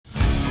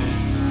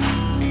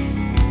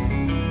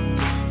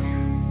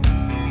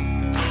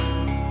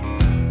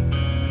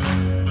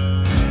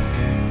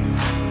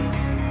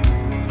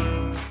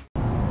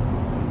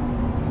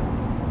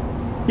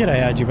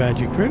G'day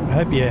Argy crew,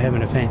 hope you're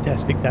having a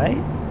fantastic day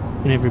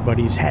and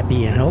everybody's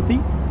happy and healthy.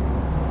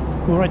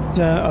 Alright,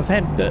 I've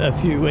had a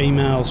few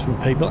emails from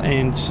people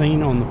and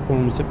seen on the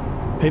forums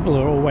that people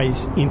are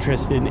always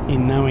interested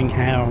in knowing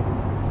how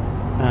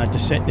to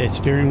set their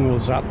steering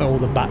wheels up, all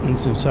the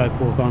buttons and so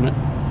forth on it.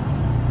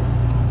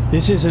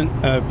 This isn't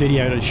a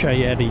video to show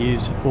you how to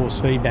use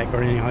force feedback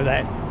or anything like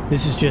that.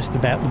 This is just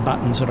about the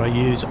buttons that I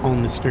use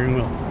on the steering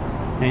wheel,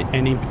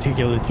 and in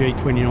particular the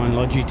G29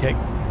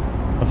 Logitech.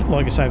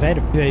 Like I say, I've had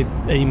a few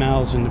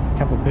emails and a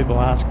couple of people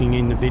asking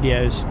in the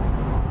videos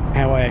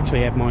how I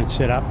actually have mine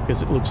set up,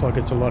 because it looks like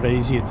it's a lot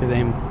easier to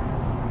them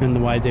than the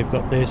way they've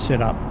got theirs set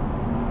up.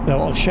 So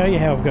I'll show you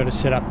how I've got it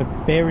set up, but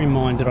bear in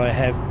mind that I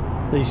have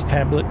these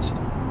tablets,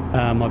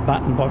 my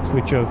button box,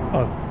 which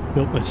I've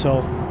built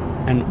myself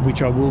and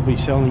which I will be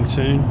selling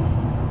soon.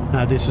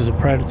 This is a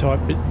prototype,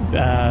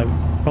 but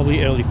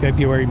probably early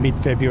February,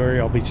 mid-February,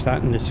 I'll be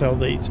starting to sell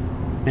these,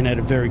 and at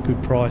a very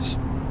good price.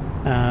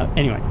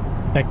 Anyway,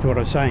 back to what I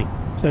was saying.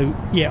 So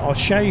yeah, I'll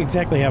show you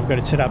exactly how I've got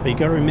it set up, but you've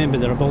got to remember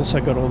that I've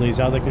also got all these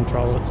other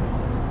controllers.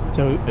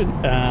 So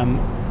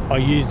I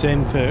use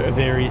them for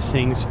various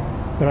things,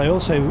 but I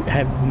also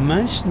have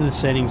most of the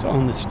settings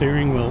on the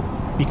steering wheel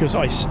because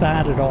I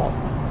started off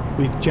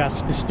with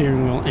just the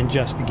steering wheel and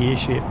just the gear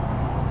shift.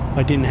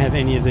 I didn't have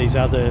any of these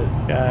other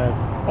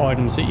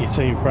items that you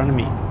see in front of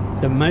me.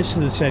 So most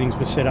of the settings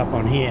were set up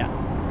on here,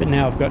 but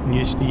now I've gotten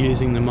used to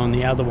using them on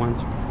the other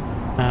ones.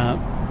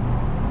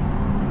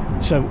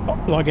 So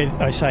like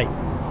I say,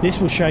 this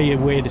will show you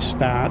where to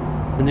start,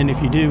 and then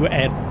if you do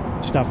add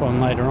stuff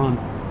on later on,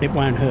 it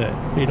won't hurt.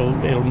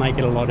 It'll make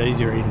it a lot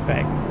easier, in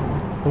fact.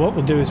 But what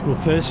we'll do is we'll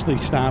firstly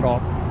start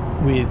off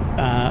with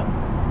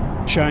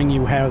showing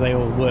you how they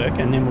all work,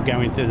 and then we'll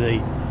go into the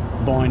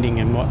binding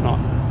and whatnot.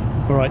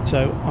 Alright,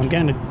 so I'm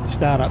going to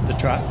start up the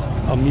truck.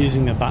 I'm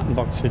using the button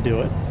box to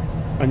do it.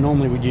 I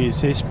normally would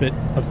use this, but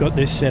I've got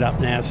this set up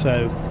now,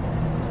 so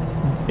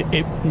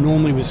it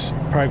normally was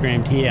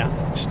programmed here,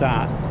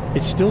 start.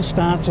 It still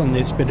starts on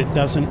this, but it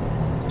doesn't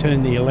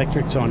turn the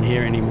electrics on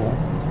here anymore.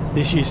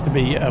 This used to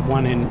be a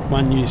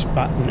one-use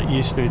button. It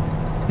used to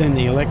turn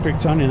the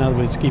electrics on, in other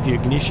words, give you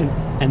ignition,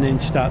 and then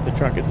start the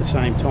truck at the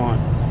same time.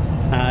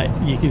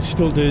 You can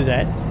still do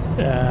that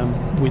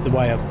with the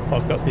way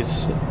I've got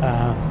this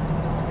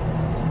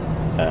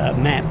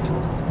mapped,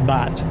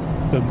 but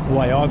the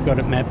way I've got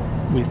it mapped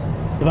with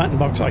the button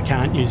box, I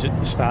can't use it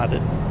to start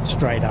it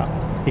straight up.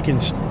 It can,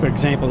 for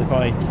example, if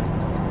I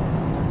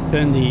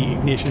turn the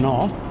ignition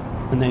off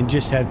and then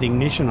just have the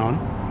ignition on,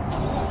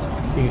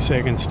 you can see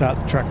I can start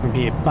the truck from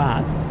here,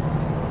 but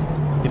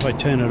if I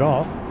turn it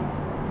off,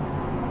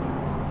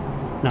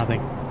 nothing,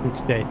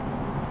 it's dead.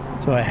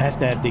 So I have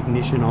to have the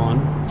ignition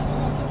on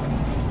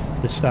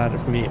to start it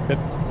from here. But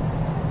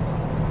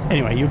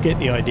anyway, you'll get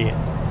the idea.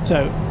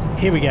 So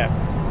here we go,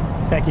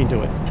 back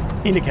into it.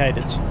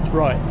 Indicators,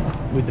 right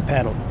with the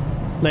paddle,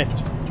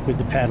 left with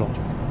the paddle.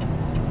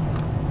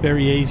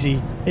 Very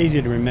easy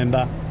to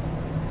remember.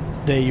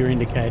 They're your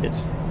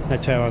indicators.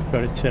 That's how I've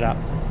got it set up.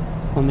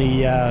 On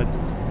the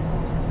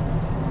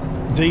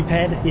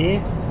D-pad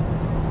here,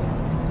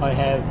 I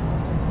have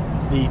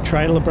the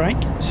trailer brake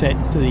set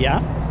to the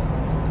up.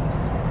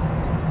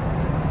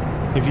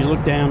 If you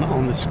look down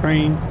on the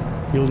screen,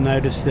 you'll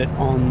notice that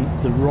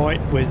on the right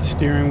where the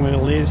steering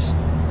wheel is,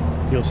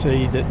 you'll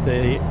see that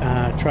the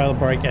trailer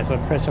brake, as I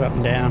press it up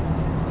and down,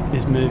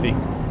 is moving.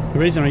 The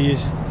reason I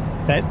use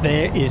that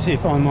there is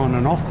if I'm on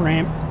an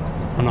off-ramp,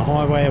 on a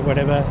highway or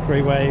whatever,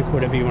 freeway,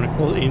 whatever you want to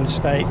call it,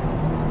 interstate,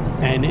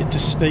 and it's a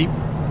steep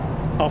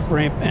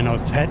off-ramp and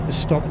I've had to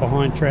stop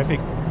behind traffic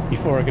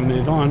before I can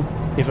move on.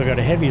 If I've got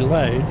a heavy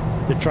load,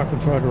 the truck will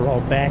try to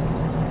roll back,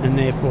 and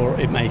therefore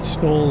it may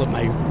stall, it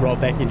may roll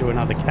back into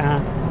another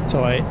car.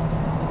 So I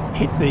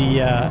hit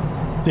the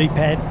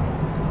D-pad,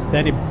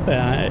 that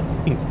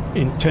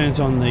it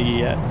turns on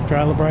the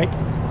trailer brake,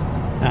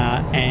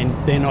 and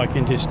then I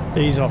can just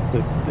ease off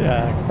the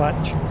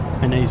clutch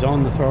and ease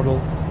on the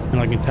throttle, and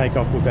I can take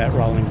off without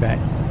rolling back.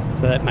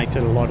 So that makes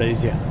it a lot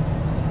easier.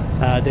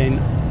 Then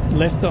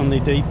left on the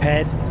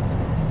D-pad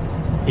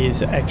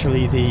is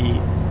actually the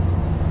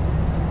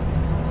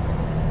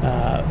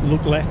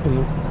look left and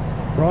look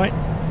right.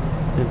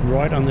 And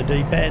right on the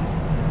D-pad.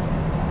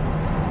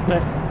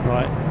 Left,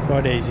 right,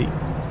 quite easy.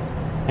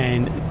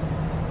 And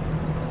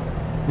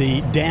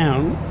the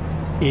down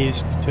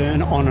is to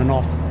turn on and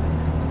off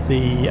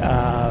the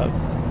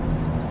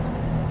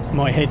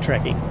my head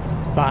tracking.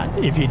 But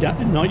if you're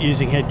not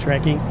using head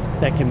tracking,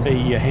 that can be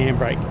your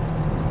handbrake.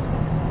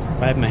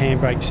 I have my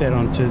handbrake set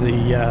onto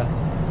the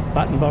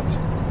button box,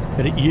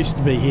 but it used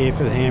to be here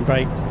for the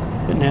handbrake.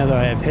 But now that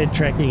I have head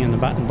tracking and the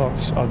button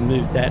box, I've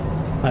moved that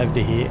over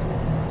to here.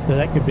 So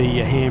that could be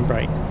your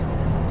handbrake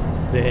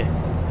there.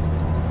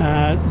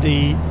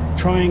 The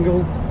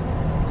triangle,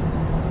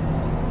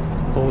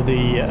 or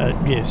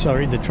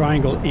the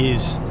triangle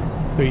is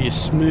for your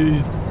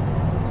smooth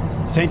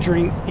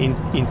centering in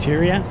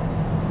interior.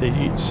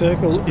 The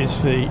circle is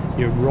for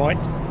your right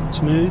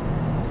smooth,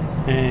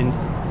 and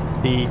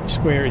the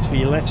square is for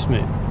your left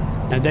smooth.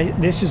 And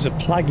this is a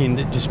plug-in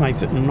that just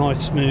makes it a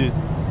nice, smooth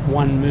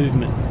one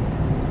movement.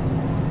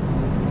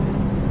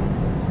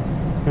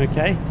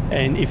 Okay,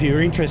 and if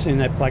you're interested in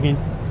that plug-in,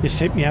 just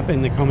hit me up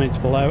in the comments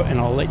below and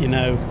I'll let you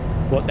know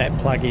what that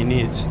plug-in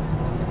is.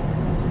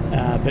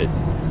 But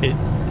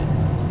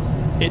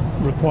it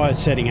requires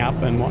setting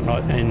up and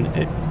whatnot, and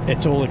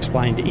it's all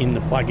explained in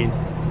the plug-in.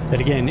 But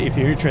again, if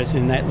you're interested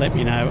in that, let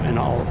me know and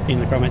I'll in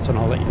the comments and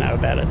I'll let you know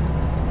about it.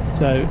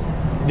 So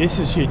this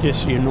is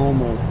just your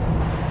normal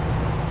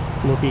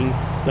looking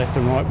left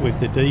and right with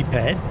the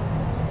D-pad.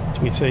 As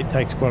you can see, it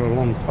takes quite a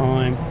long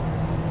time,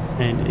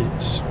 and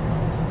it's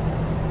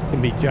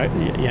can be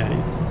yeah.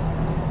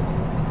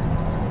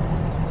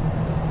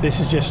 This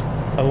is just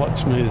a lot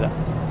smoother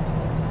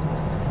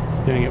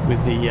doing it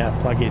with the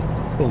plug-in.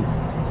 Boom.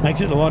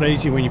 Makes it a lot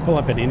easier when you pull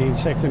up at any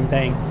intersection.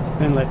 Bang,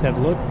 turn left, have a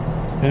look.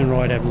 Turn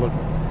right, have a look.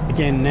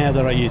 Again, now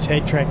that I use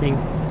head tracking,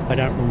 I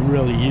don't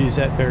really use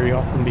that very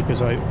often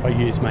because I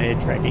use my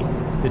head tracking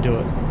to do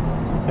it.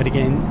 But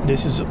again,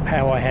 this is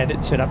how I had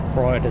it set up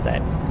prior to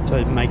that, so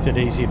it makes it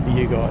easier for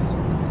you guys.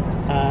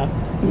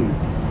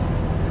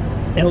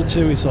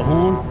 L2 is the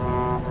horn,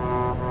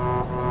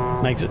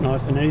 makes it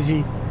nice and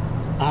easy.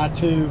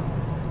 R2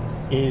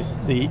 is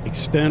the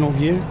external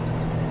view,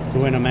 so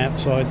when I'm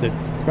outside the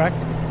truck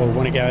or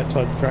want to go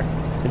outside the truck,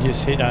 I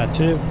just hit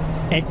R2.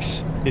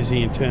 X is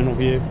the internal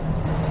view,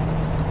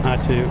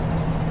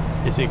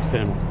 R2 is the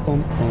external.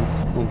 Boom, boom,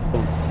 boom,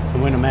 boom.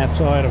 And when I'm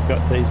outside, I've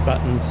got these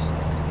buttons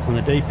on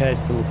the D-pad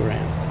to look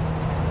around.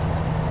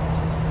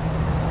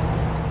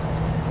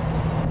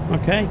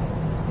 Okay,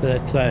 so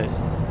that's those.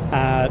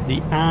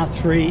 The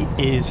R3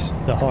 is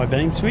the high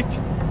beam switch.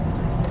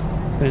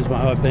 Turns my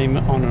high beam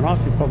on and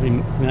off. You'll probably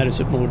notice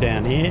it more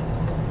down here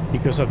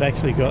because I've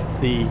actually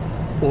got the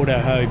auto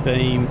high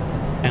beam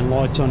and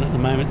lights on at the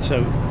moment,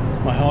 so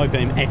my high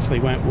beam actually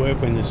won't work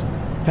when there's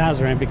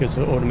cars around because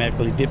it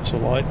automatically dips the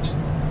lights,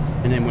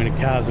 and then when the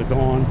cars are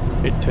gone,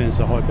 it turns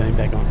the high beam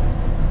back on.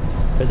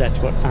 But that's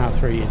what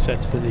R3 is,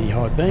 that's for the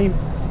high beam.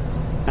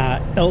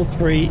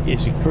 L3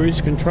 is your cruise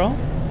control.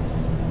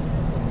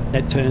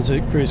 That turns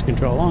the cruise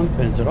control on,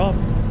 turns it off.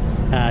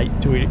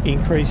 To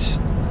increase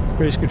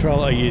cruise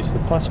control, I use the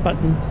plus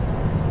button,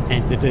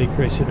 and to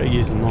decrease it, I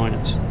use the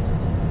minus.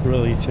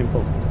 Really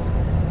simple.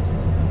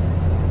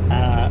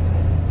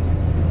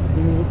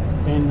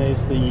 And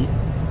there's the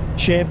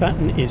share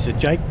button is the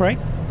jake brake,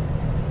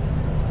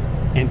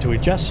 and to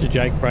adjust the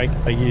jake brake,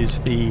 I use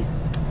the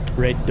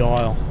red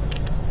dial.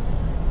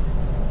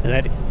 And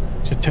that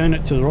to turn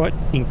it to the right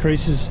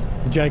increases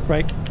the jake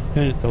brake,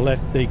 turn it to the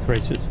left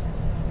decreases.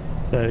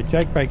 So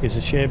jake brake is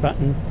a share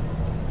button,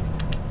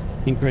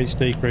 increase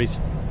decrease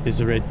is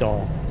the red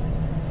dial.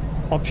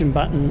 Option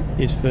button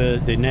is for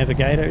the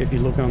navigator. If you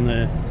look on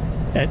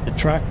at the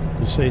truck,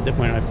 you'll see that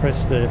when I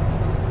press the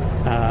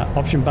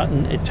option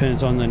button, it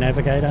turns on the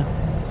navigator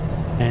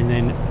and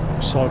then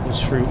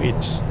cycles through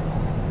its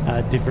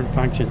different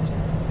functions.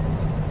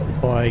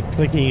 By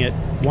clicking it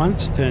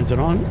once, turns it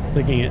on.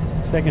 Clicking it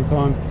second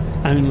time,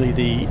 only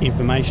the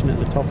information at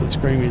the top of the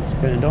screen is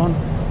turned on.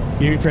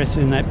 If you're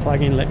interested in that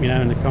plugin, let me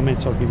know in the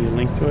comments. I'll give you a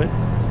link to it.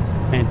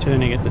 And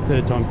turning it the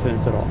third time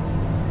turns it off.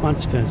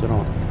 Once turns it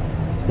on.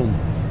 Boom.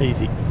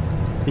 Easy.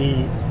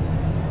 The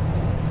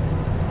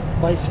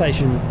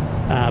PlayStation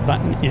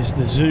button is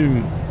the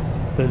zoom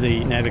for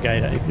the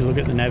navigator. If you look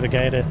at the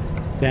navigator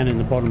down in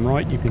the bottom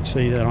right, you can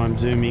see that I'm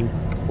zooming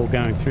or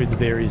going through the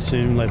various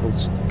zoom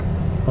levels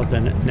of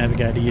the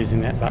navigator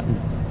using that button.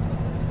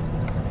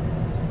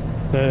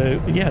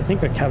 So yeah, I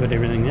think I covered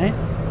everything there.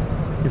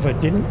 If I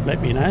didn't,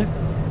 let me know.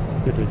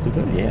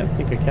 Yeah, I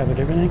think I covered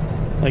everything.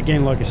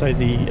 Again, like I say,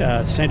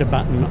 the center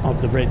button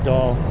of the red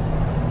dial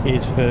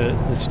is for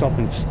the stop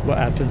and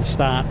for the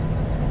start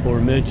or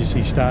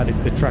emergency start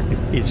if the truck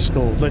is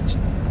stalled. Let's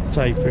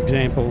say, for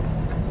example,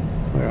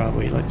 where are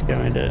we? Let's go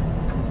into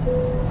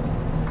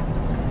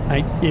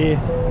 8th gear,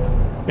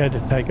 go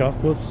to take off.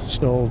 Whoops,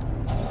 stalled.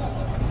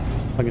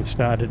 I can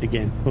start it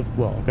again.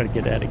 Well, I've got to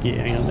get out of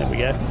gear. Hang on, there we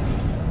go.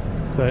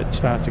 So it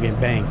starts again,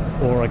 bang.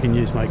 Or I can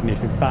use my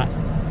ignition, but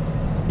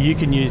you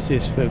can use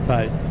this for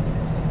both,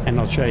 and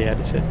I'll show you how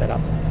to set that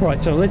up.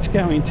 Right, so let's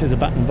go into the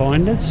button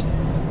binders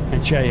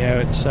and show you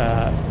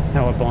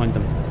how I bind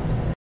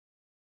them.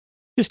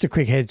 Just a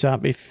quick heads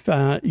up, if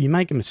you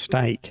make a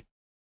mistake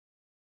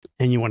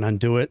and you want to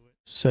undo it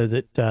so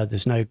that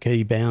there's no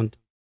key bound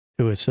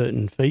to a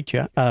certain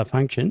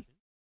function,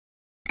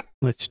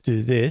 let's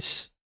do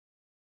this.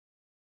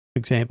 For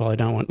example, I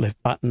don't want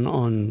left button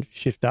on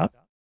shift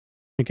up.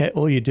 Okay,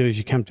 all you do is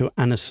you come to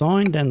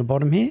unassigned down the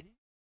bottom here,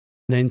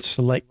 then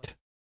select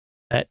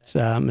that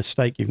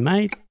mistake you've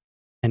made,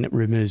 and it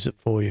removes it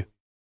for you.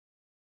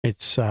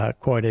 It's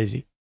quite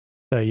easy.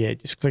 So yeah,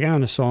 just click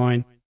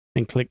unassign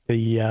and click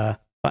the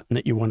button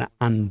that you want to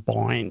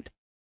unbind.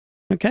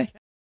 Okay.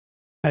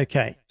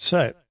 Okay,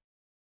 so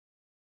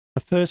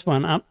the first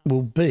one up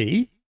will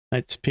be,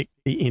 let's pick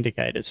the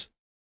indicators.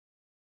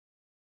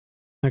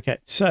 Okay,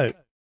 so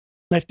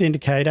left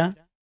indicator,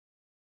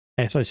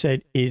 as I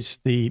said, is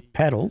the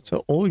paddle.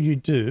 So all you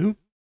do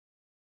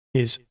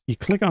is you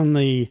click on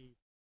the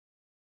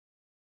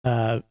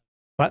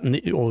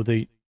button or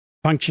the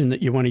function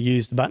that you want to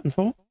use the button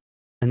for,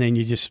 and then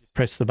you just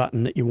press the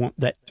button that you want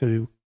that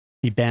to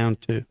be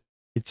bound to.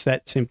 It's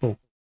that simple.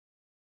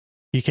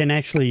 You can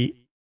actually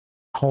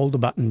hold the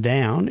button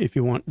down if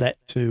you want that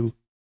to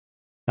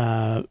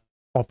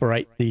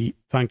operate the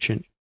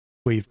function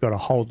where you've got to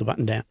hold the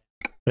button down.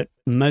 But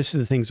most of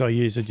the things I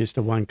use are just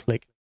a one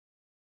click.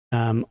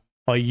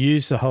 I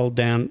use the hold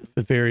down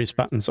for various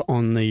buttons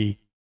on the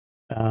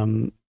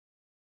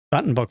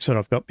button box that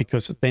I've got,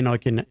 because then I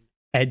can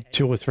add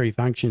 2 or 3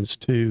 functions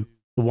to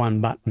the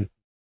one button.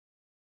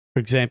 For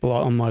example,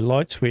 on my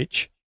light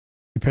switch,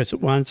 you press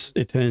it once,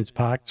 it turns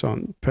parks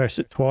on. Press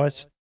it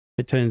twice,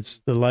 it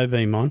turns the low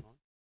beam on.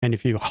 And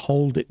if you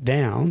hold it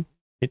down,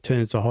 it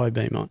turns the high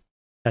beam on,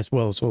 as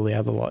well as all the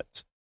other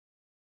lights.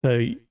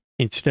 So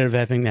instead of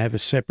having to have a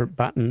separate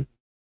button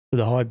for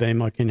the high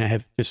beam, I can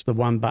have just the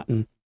one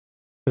button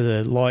for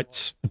the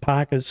lights, the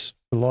parkers,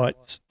 the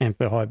lights, and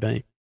for high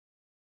beam,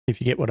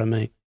 if you get what I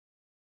mean.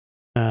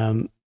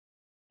 And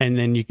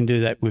then you can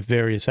do that with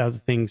various other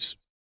things.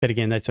 But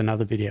again, that's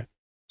another video.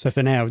 So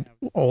for now,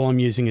 all I'm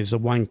using is a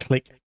one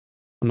click.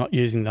 I'm not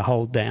using the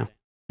hold down.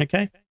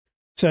 Okay.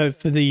 So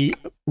for the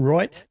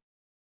right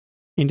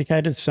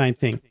indicator, the same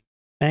thing.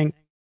 Bang,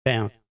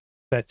 down.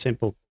 That's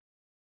simple.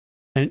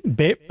 And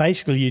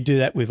basically you do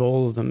that with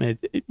all of them.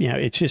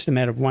 It's just a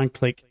matter of one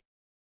click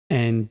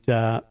and,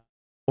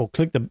 or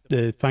click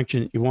the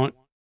function that you want,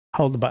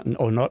 hold the button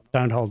or not,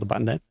 don't hold the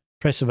button down,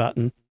 press the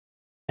button,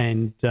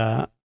 and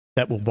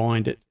that will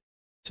bind it.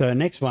 So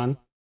next one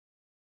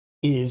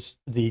is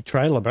the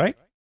trailer brake,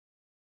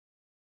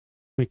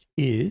 which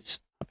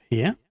is up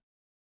here.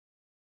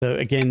 So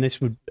again,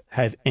 this would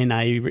have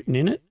NA written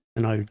in it,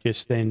 and I would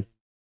just then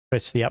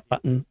press the up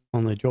button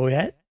on the joy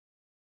hat,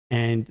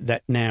 and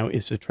that now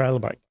is the trailer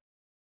brake.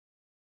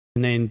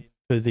 And then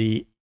for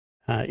the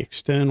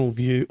external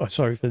view,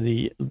 for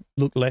the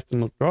look left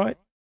and look right,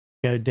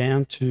 go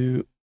down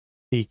to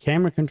the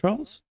camera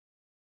controls,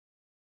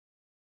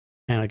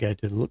 and I go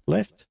to look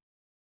left,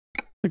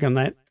 click on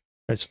that,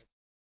 press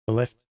the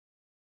left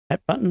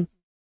hat button,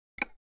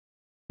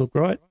 look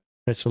right,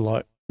 press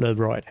the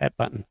right hat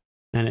button,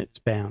 and it's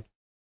bound.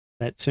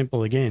 That's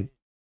simple again.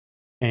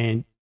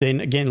 And then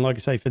again, like I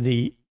say, for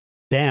the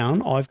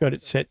down, I've got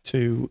it set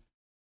to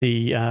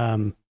the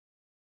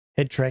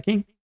head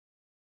tracking,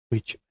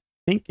 which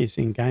I think is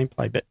in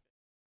gameplay. But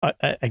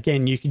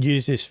again, you could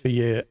use this for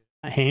your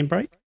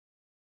handbrake.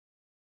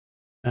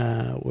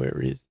 Where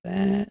is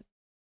that?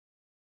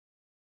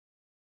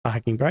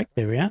 Parking brake.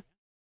 There we are.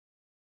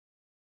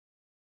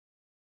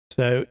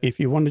 So if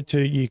you wanted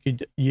to, you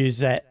could use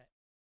that.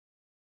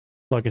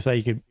 Like I say,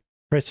 you could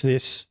press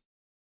this,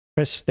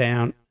 press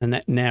down, and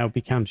that now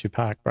becomes your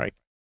park brake.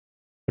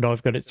 But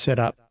I've got it set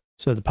up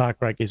so the park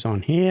brake is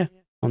on here,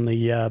 on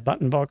the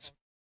button box.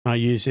 I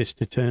use this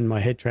to turn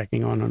my head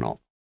tracking on and off.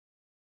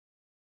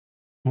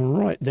 All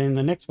right, then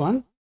the next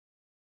one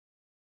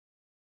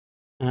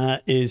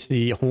is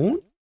the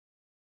horn.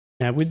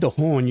 Now with the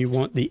horn, you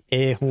want the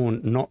air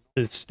horn, not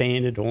the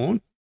standard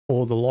horn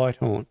or the light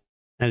horn.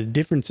 And the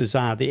differences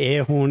are the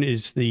air horn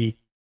is the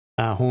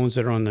horns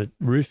that are on the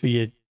roof of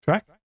your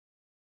truck,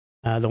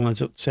 the ones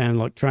that sound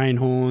like train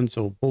horns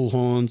or bull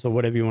horns or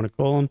whatever you want to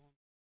call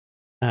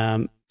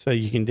them. So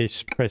you can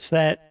just press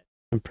that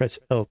and press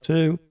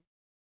L2,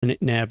 and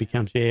it now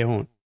becomes your air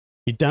horn.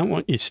 You don't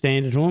want your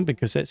standard horn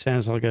because that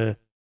sounds like a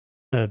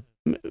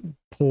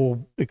poor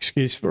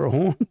excuse for a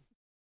horn.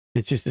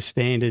 It's just a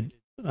standard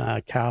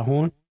car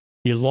horn.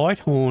 Your light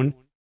horn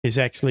is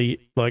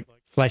actually like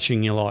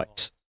flashing your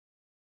lights.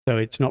 So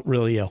it's not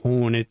really a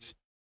horn, it's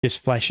just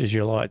flashes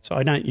your lights.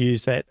 I don't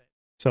use that,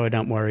 so I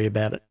don't worry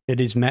about it. It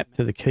is mapped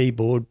to the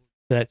keyboard.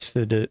 That's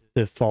the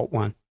default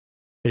one.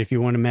 But if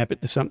you want to map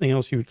it to something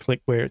else, you would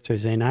click where it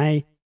says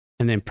NA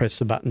and then press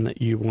the button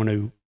that you want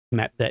to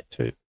map that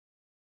to.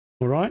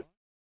 All right.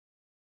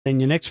 Then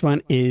your next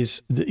one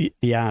is the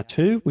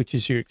R2, which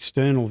is your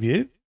external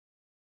view.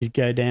 You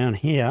go down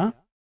here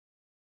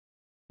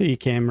to your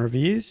camera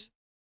views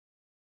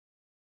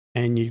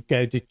and you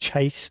go to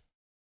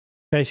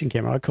chasing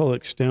camera. I call it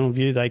external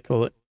view. They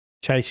call it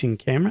chasing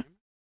camera,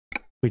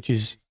 which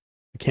is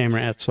the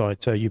camera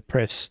outside. So you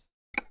press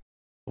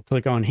or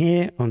click on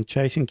here on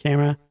chasing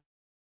camera,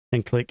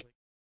 then click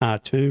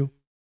R2,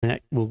 and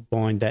that will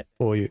bind that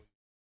for you.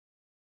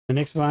 The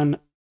next one,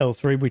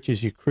 L3, which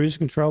is your cruise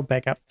control,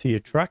 back up to your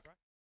truck.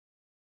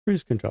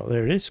 Cruise control,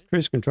 there it is,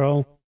 cruise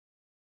control.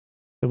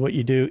 So what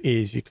you do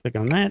is you click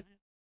on that,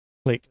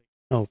 click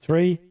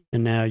L3,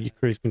 and now your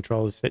cruise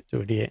control is set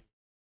to it here.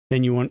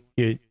 Then you want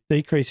your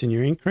decrease and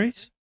your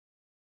increase.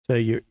 So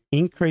your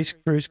increase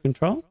cruise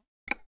control,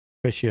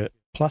 press your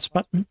plus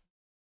button,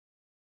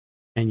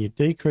 and your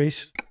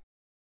decrease,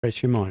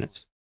 press your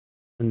minus,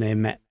 and they're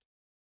mapped.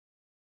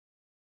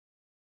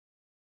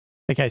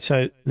 Okay,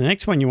 so the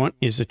next one you want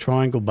is the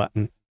triangle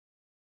button,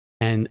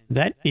 and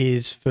that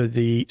is for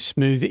the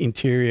smooth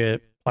interior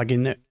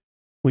plugin that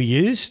we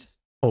used,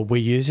 or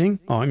we're using,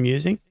 I'm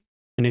using.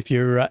 And if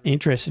you're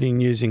interested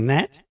in using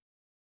that,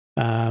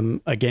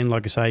 again,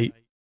 like I say,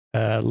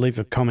 leave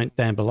a comment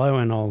down below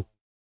and I'll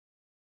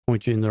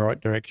point you in the right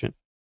direction.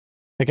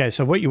 Okay,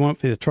 so what you want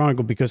for the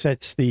triangle, because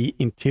that's the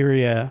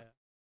interior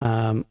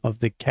of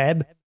the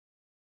cab,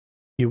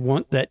 you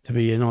want that to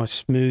be a nice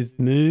smooth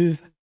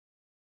move,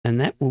 and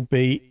that will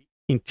be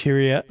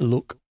interior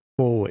look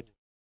forward.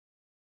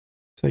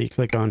 So you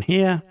click on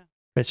here,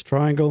 press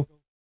triangle,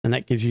 and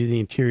that gives you the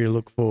interior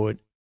look forward.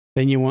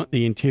 Then you want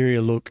the interior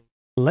look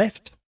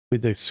left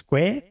with the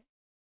square.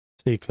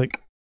 So you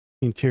click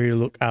interior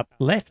look up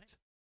left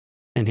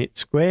and hit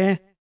square.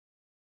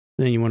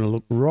 Then you want to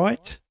look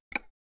right.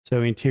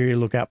 So interior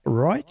look up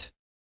right.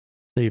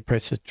 So you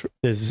press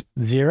the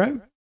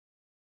 0.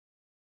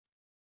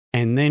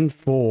 And then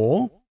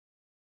for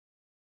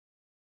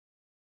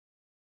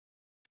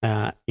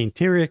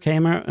interior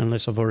camera,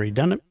 unless I've already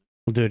done it,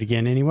 we'll do it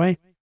again anyway.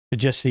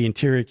 Adjust the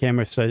interior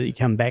camera so that you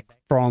come back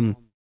from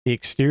the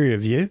exterior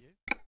view.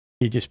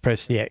 You just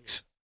press the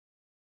X.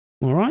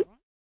 All right.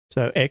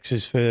 So X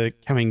is for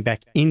coming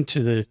back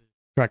into the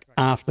truck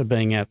after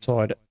being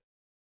outside it.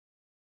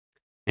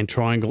 And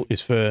triangle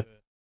is for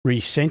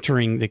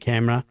recentering the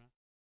camera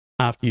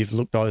after you've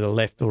looked either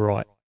left or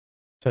right.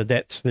 So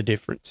that's the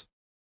difference.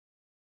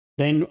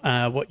 Then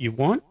what you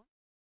want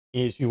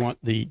is you want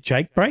the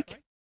jake brake,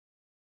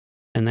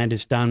 and that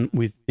is done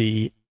with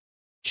the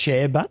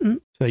share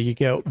button. So you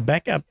go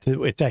back up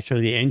to, it's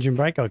actually the engine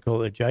brake, I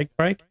call it a jake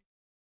brake.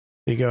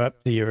 You go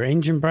up to your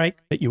engine brake,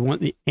 but you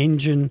want the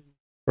engine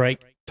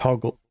brake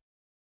toggle.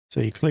 So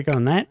you click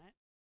on that,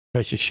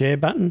 press your share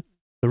button.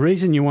 The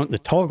reason you want the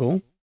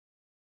toggle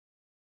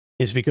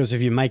is because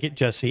if you make it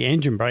just the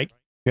engine brake,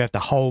 you have to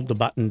hold the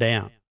button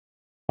down.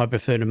 I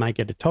prefer to make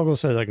it a toggle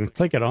so that I can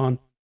click it on,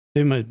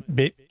 do my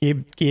bit,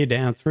 gear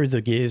down through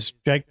the gears,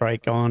 jake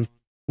brake on.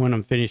 When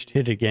I'm finished,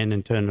 hit again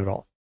and turn it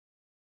off.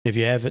 If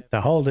you have it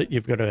to hold it,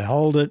 you've got to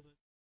hold it,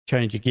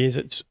 change your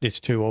gears. It's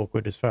too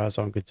awkward as far as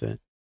I'm concerned.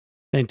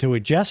 Then to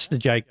adjust the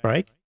jake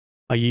brake,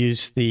 I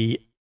use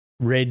the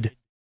red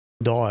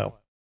dial.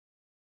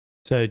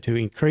 So to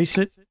increase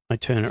it, I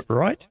turn it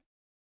right.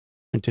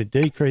 And to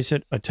decrease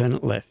it, I turn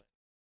it left.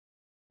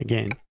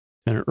 Again,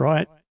 turn it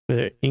right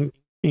for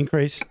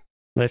increase,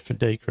 left for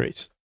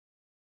decrease.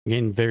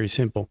 Again, very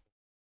simple.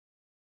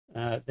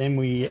 Then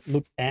we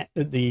look at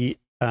the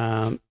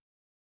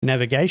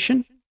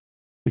navigation,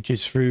 which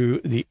is through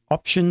the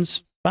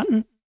options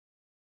button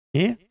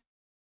here.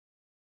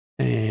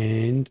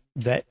 And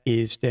that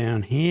is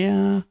down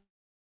here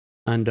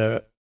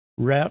under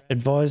route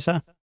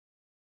advisor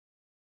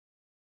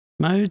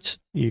modes.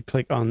 You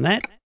click on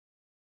that,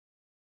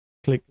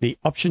 click the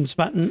options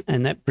button,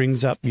 and that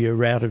brings up your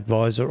route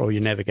advisor or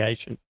your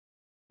navigation.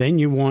 Then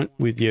you want,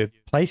 with your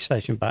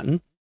PlayStation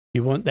button,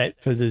 you want that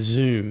for the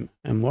zoom.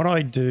 And what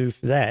I do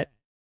for that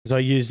is I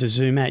use the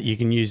zoom out. You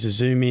can use the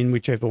zoom in,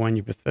 whichever one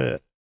you prefer.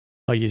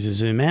 I use the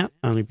zoom out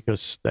only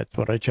because that's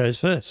what I chose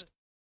first.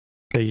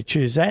 So you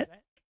choose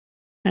that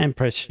and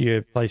press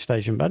your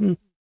PlayStation button,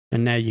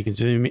 and now you can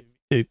zoom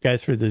in, go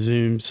through the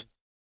zooms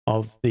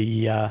of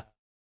the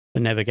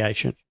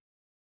navigation.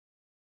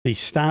 The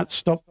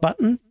start-stop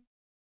button,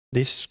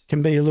 this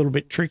can be a little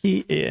bit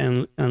tricky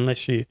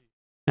unless you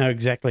know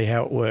exactly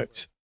how it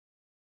works.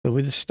 So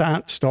with the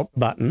start-stop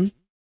button,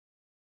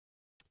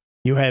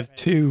 you have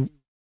two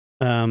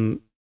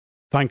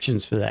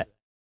functions for that.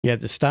 You have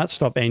the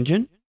start-stop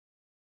engine,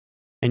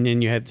 and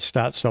then you have the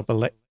start-stop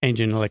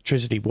engine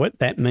electricity. What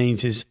that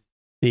means is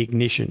the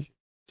ignition.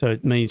 So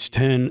it means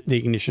turn the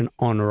ignition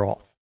on or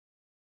off.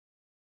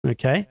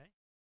 Okay?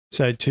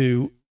 So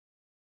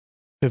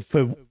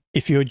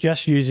if you're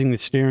just using the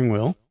steering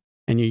wheel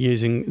and you're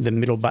using the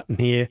middle button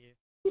here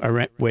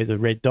where the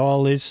red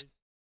dial is,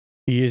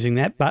 you're using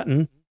that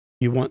button,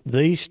 you want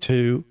these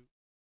two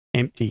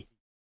empty.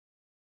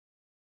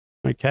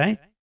 Okay?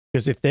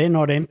 Because if they're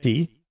not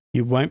empty,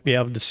 you won't be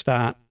able to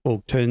start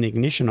or turn the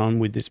ignition on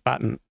with this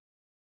button.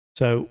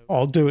 So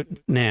I'll do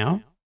it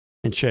now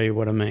and show you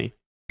what I mean.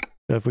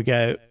 So if we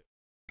go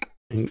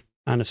and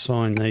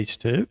unassign these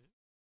two,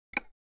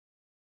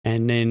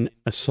 and then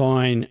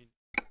assign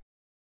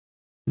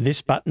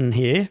this button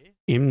here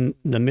in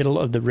the middle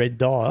of the red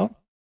dial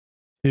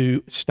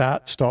to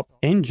start stop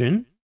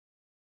engine,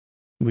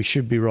 we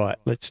should be right.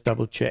 Let's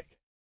double check.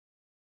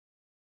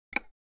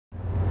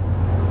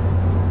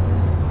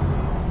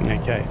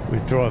 Okay,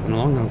 we're driving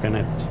along. I'm going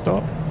to have to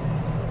stop.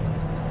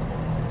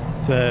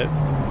 So,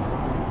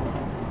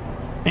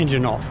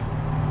 engine off.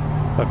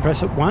 If I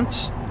press it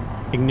once,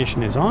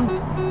 ignition is on.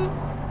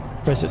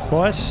 Press it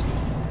twice,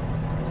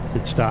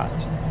 it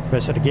starts.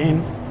 Press it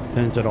again,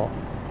 turns it off.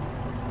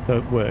 So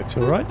it works.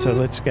 All right, so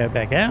let's go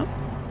back out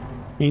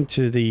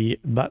into the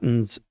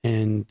buttons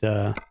and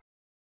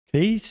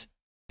keys,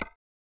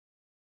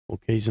 or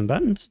keys and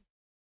buttons,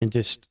 and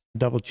just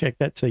double check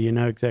that so you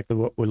know exactly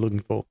what we're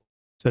looking for.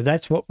 So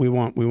that's what we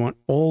want. We want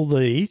all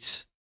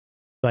these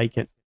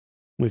vacant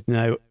with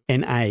no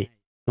NA,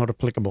 not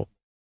applicable.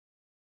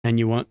 And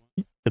you want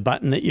the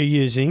button that you're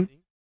using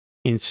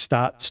in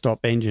start stop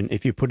engine.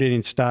 If you put it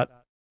in start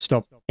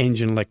stop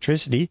engine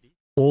electricity,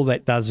 all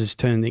that does is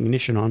turn the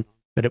ignition on,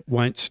 but it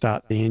won't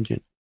start the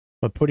engine.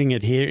 by putting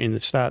it here in the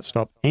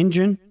start-stop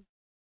engine,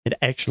 it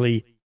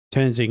actually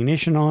turns the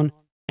ignition on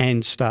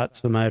and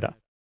starts the motor.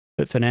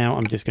 But for now,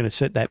 I'm just going to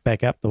set that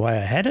back up the way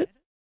I had it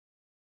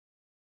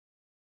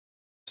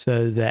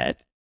so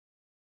that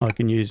I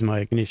can use my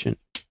ignition.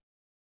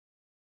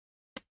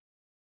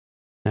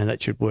 And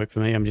that should work for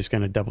me. I'm just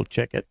going to double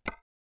check it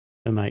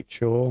to make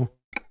sure.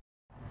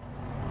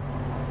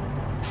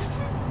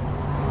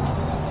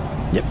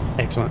 Yep,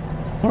 excellent.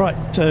 All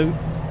right, so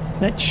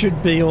that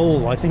should be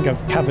all. I think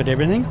I've covered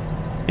everything,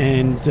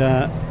 and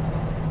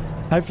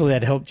hopefully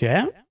that helped you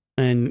out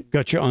and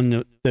got you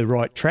on the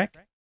right track.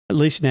 At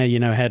least now you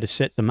know how to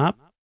set them up,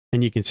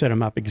 and you can set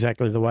them up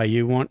exactly the way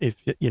you want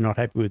if you're not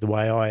happy with the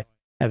way I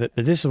have it.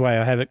 But this is the way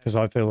I have it because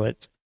I feel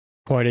it's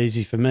quite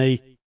easy for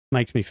me,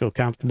 makes me feel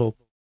comfortable.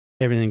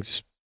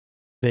 Everything's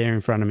there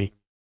in front of me.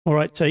 All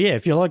right, so yeah,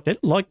 if you liked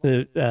it, like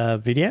the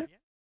video,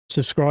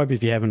 subscribe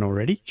if you haven't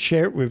already,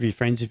 share it with your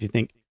friends if you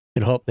think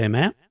it'll help them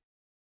out.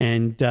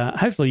 And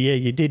hopefully, yeah,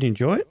 you did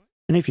enjoy it.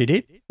 And if you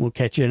did, we'll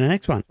catch you in the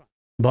next one.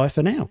 Bye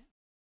for now.